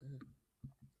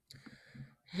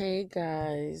Hey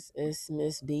guys, it's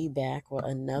Miss B back with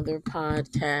another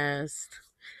podcast.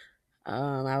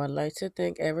 I would like to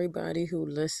thank everybody who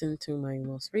listened to my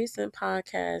most recent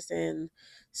podcast and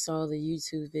saw the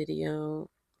YouTube video.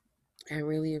 I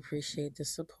really appreciate the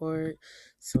support.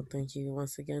 So thank you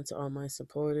once again to all my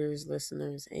supporters,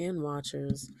 listeners, and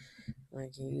watchers.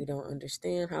 Like you don't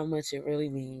understand how much it really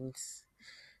means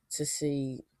to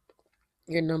see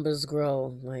your numbers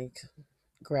grow. Like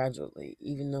gradually,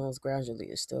 even though it's gradually,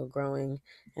 it's still growing.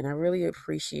 And I really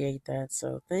appreciate that.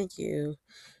 So thank you.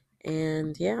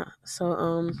 And yeah, so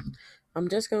I'm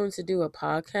just going to do a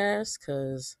podcast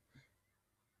because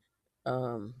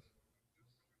um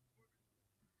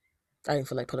I didn't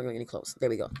feel like putting on any clothes. There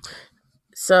we go.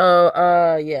 So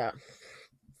yeah.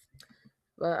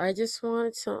 But I just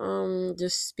wanted to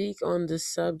just speak on the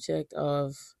subject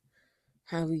of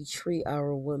how we treat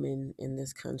our women in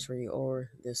this country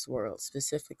or this world,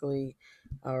 specifically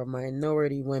our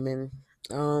minority women.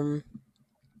 Um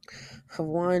For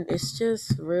one, it's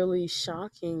just really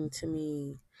shocking to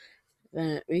me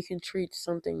that we can treat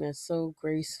something that's so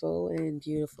graceful and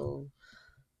beautiful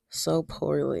so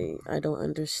poorly. I don't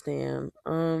understand.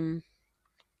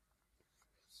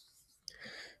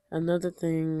 Another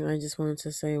thing I just wanted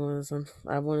to say was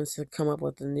I wanted to come up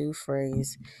with a new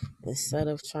phrase instead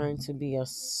of trying to be a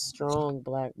strong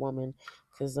black woman,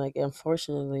 because like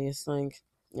unfortunately, it's like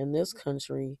in this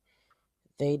country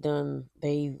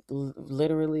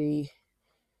literally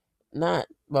not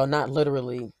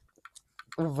literally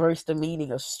reverse the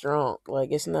meaning of strong.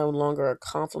 Like it's no longer a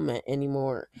compliment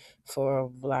anymore for a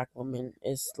black woman.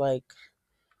 It's like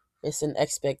it's an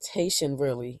expectation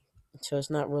really. So it's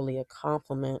not really a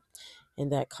compliment.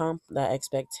 And that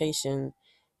expectation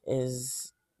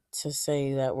is to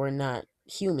say that we're not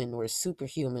human, we're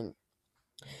superhuman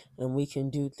and we can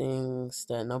do things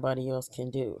that nobody else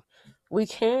can do. We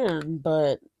can,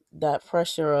 but that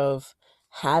pressure of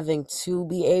having to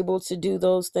be able to do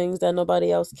those things that nobody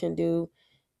else can do,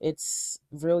 it's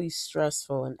really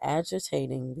stressful and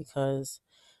agitating because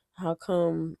how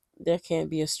come there can't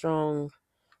be a strong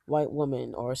white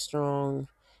woman or a strong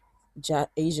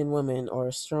Asian woman or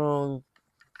a strong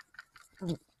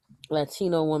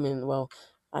Latino woman? Well,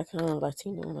 I kind of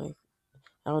Latino, like,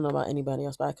 I don't know about anybody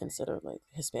else, but I consider like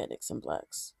Hispanics and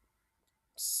blacks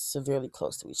severely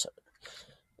close to each other.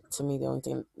 To me, the only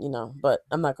thing, but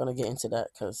I'm not gonna get into that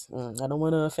because I don't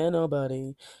want to offend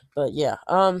nobody. But yeah,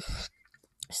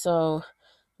 so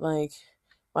like,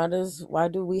 why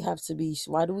do we have to be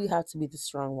the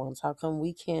strong ones? How come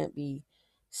we can't be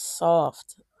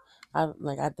soft?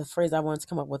 The phrase I wanted to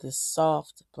come up with is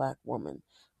soft black woman.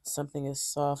 Something is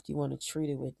soft, you want to treat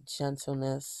it with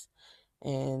gentleness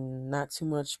and not too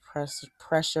much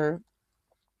pressure,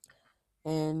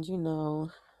 and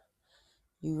you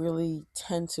really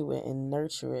tend to it and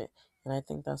nurture it. And I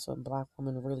think that's what black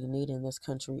women really need in this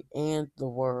country and the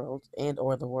world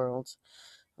the world.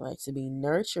 Like to be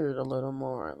nurtured a little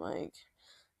more. Like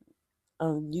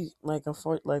you like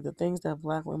the things that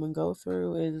black women go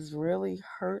through is really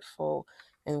hurtful,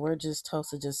 and we're just told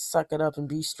to just suck it up and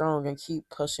be strong and keep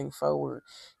pushing forward.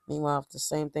 Meanwhile, if the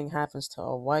same thing happens to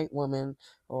a white woman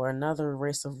or another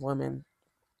race of women,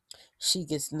 she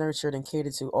gets nurtured and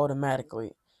catered to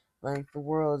automatically. Like the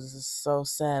world is just so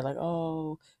sad. Like,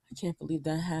 oh, I can't believe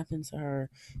that happened to her.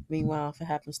 Meanwhile, if it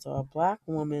happens to a black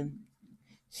woman,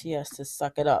 she has to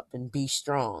suck it up and be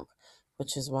strong.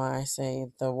 Which is why I say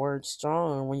the word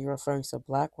strong when you're referring to a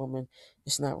black woman,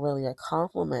 it's not really a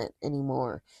compliment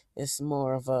anymore. It's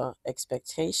more of a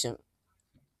expectation.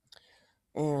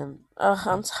 And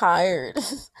I'm tired.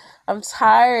 I'm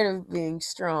tired of being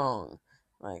strong.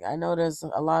 Like I know there's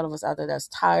a lot of us out there that's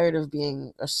tired of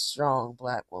being a strong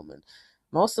black woman.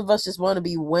 Most of us just want to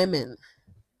be women.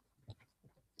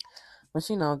 But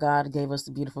God gave us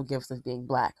the beautiful gift of being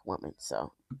black women.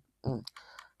 So, mm.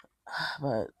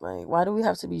 But like, why do we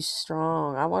have to be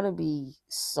strong? I want to be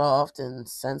soft and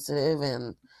sensitive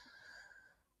and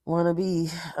want to be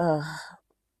uh,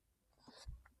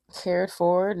 cared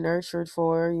for, nurtured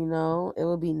for, it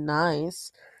would be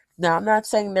nice. Now, I'm not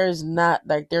saying there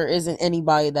isn't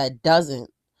anybody that doesn't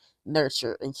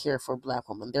nurture and care for black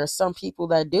women. There are some people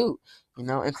that do,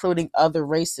 including other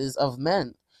races of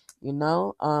men, you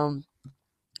know.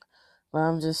 But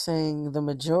I'm just saying the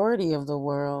majority of the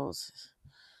world,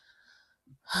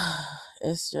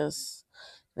 it's just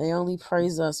they only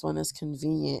praise us when it's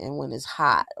convenient and when it's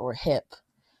hot or hip.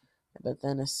 But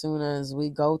then as soon as we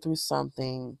go through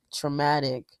something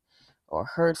traumatic or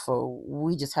hurtful,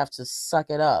 we just have to suck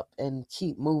it up and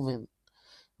keep moving.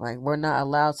 Like we're not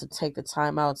allowed to take the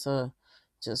time out to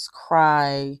just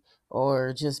cry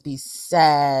or just be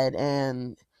sad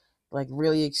and like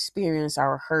really experience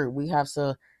our hurt. We have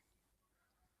to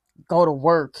go to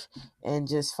work and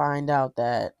just find out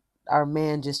that our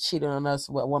man just cheated on us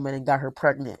with a woman and got her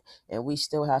pregnant, and we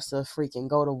still have to freaking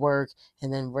go to work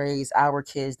and then raise our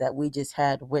kids that we just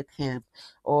had with him.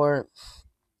 Or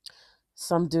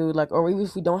some dude, like, or even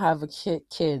if we don't have a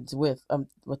kids with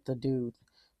the dude,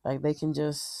 like they can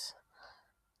just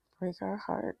break our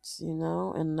hearts, in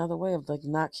another way of like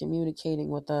not communicating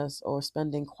with us or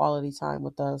spending quality time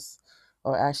with us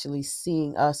or actually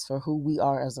seeing us for who we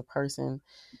are as a person,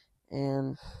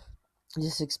 and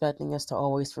just expecting us to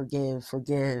always forgive,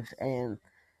 and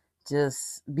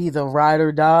just be the ride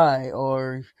or die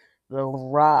or the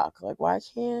rock. Like, why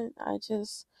can't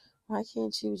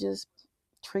you just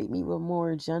treat me with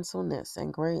more gentleness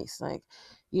and grace? Like,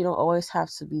 you don't always have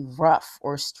to be rough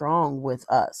or strong with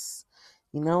us.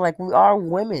 Like, we are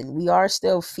women. We are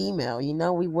still female.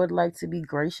 We would like to be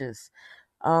gracious.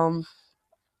 Um,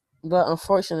 but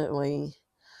unfortunately,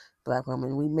 black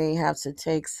women, we may have to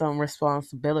take some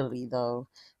responsibility though,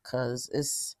 because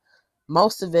it's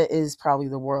most of it is probably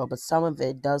the world, but some of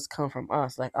it does come from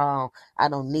us. Like, oh, I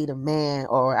don't need a man,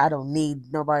 or I don't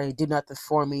need nobody to do nothing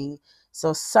for me.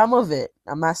 So some of it,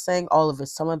 I'm not saying all of it,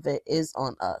 some of it is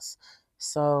on us.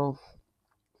 So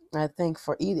I think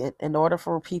in order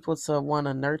for people to want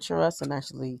to nurture us and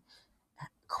actually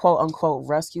quote unquote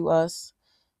rescue us,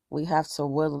 we have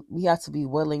to be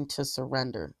willing to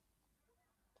surrender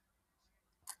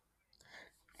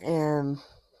and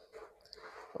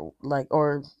like,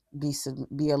 or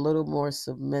be a little more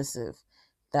submissive.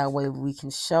 That way we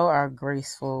can show our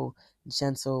graceful,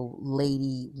 gentle,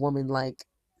 lady, woman like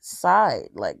side,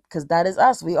 like, because that is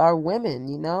us. We are women,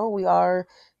 we are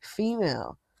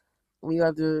female. We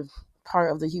are the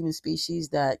part of the human species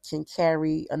that can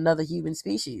carry another human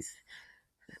species.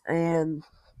 And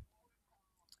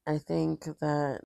I think that